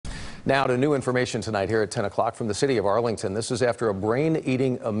Now to new information tonight here at 10 o'clock from the city of Arlington. This is after a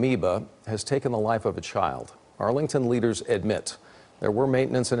brain-eating amoeba has taken the life of a child. Arlington leaders admit there were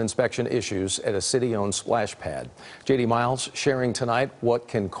maintenance and inspection issues at a city-owned splash pad. J.D. Miles sharing tonight what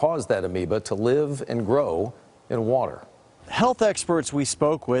can cause that amoeba to live and grow in water. Health experts we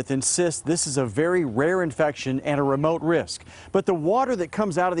spoke with insist this is a very rare infection and a remote risk. But the water that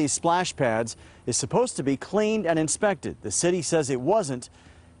comes out of these splash pads is supposed to be cleaned and inspected. The city says it wasn't,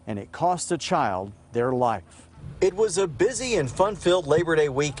 and it cost a child their life. It was a busy and fun-filled Labor Day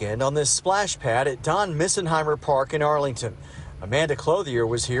weekend on this splash pad at Don Missenheimer Park in Arlington. Amanda Clothier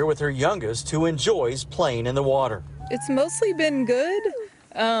was here with her youngest, who enjoys playing in the water. It's mostly been good.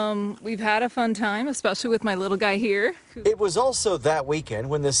 We've had a fun time, especially with my little guy here. It was also that weekend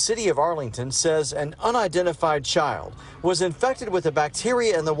when the city of Arlington says an unidentified child was infected with a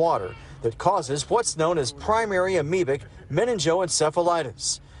bacteria in the water that causes what's known as primary amebic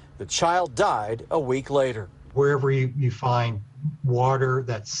meningoencephalitis. The child died a week later. Wherever you find water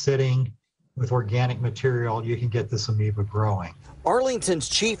that's sitting with organic material, you can get this amoeba growing. Arlington's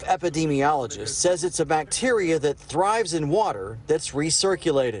chief epidemiologist says it's a bacteria that thrives in water that's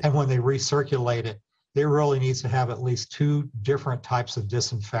recirculated. And when they recirculate it, it really needs to have at least 2 different types of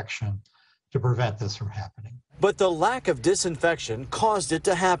disinfection to prevent this from happening. But the lack of disinfection caused it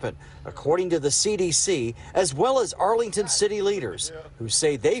to happen, according to the CDC, as well as Arlington city leaders, who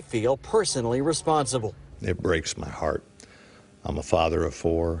say they feel personally responsible. It breaks my heart. I'm a father of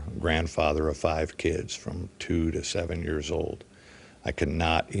 4, grandfather of 5 kids from 2 to 7 years old. I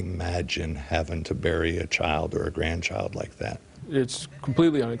cannot imagine having to bury a child or a grandchild like that. It's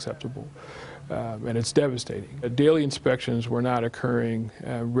completely unacceptable, and it's devastating. Daily inspections were not occurring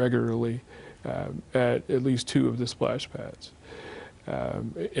regularly at least 2 of the splash pads.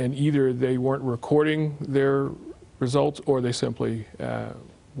 And either they weren't recording their results or they simply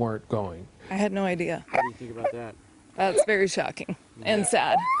weren't going. I had no idea. What do you think about that? That's very shocking and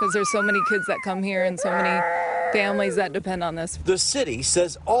sad because there's so many kids that come here and so many families that depend on this. The city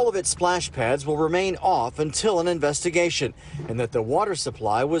says all of its splash pads will remain off until an investigation and that the water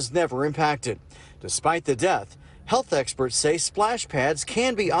supply was never impacted. Despite the death, health experts say splash pads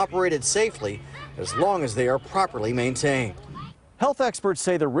can be operated safely as long as they are properly maintained. Health experts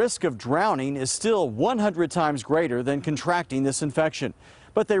say the risk of drowning is still 100 times greater than contracting this infection.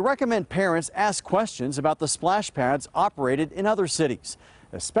 But they recommend parents ask questions about the splash pads operated in other cities,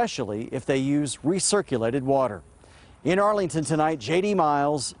 especially if they use recirculated water. In Arlington tonight, J.D.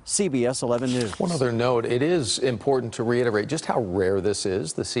 Miles, CBS 11 News. One other note, it is important to reiterate just how rare this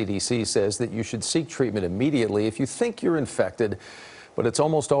is. The CDC says that you should seek treatment immediately if you think you're infected, but it's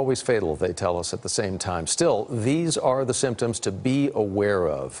almost always fatal, they tell us at the same time. Still, these are the symptoms to be aware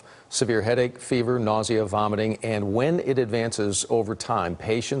of: severe headache, fever, nausea, vomiting, and when it advances over time,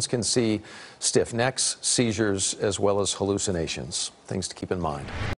 patients can see stiff necks, seizures, as well as hallucinations. Things to keep in mind.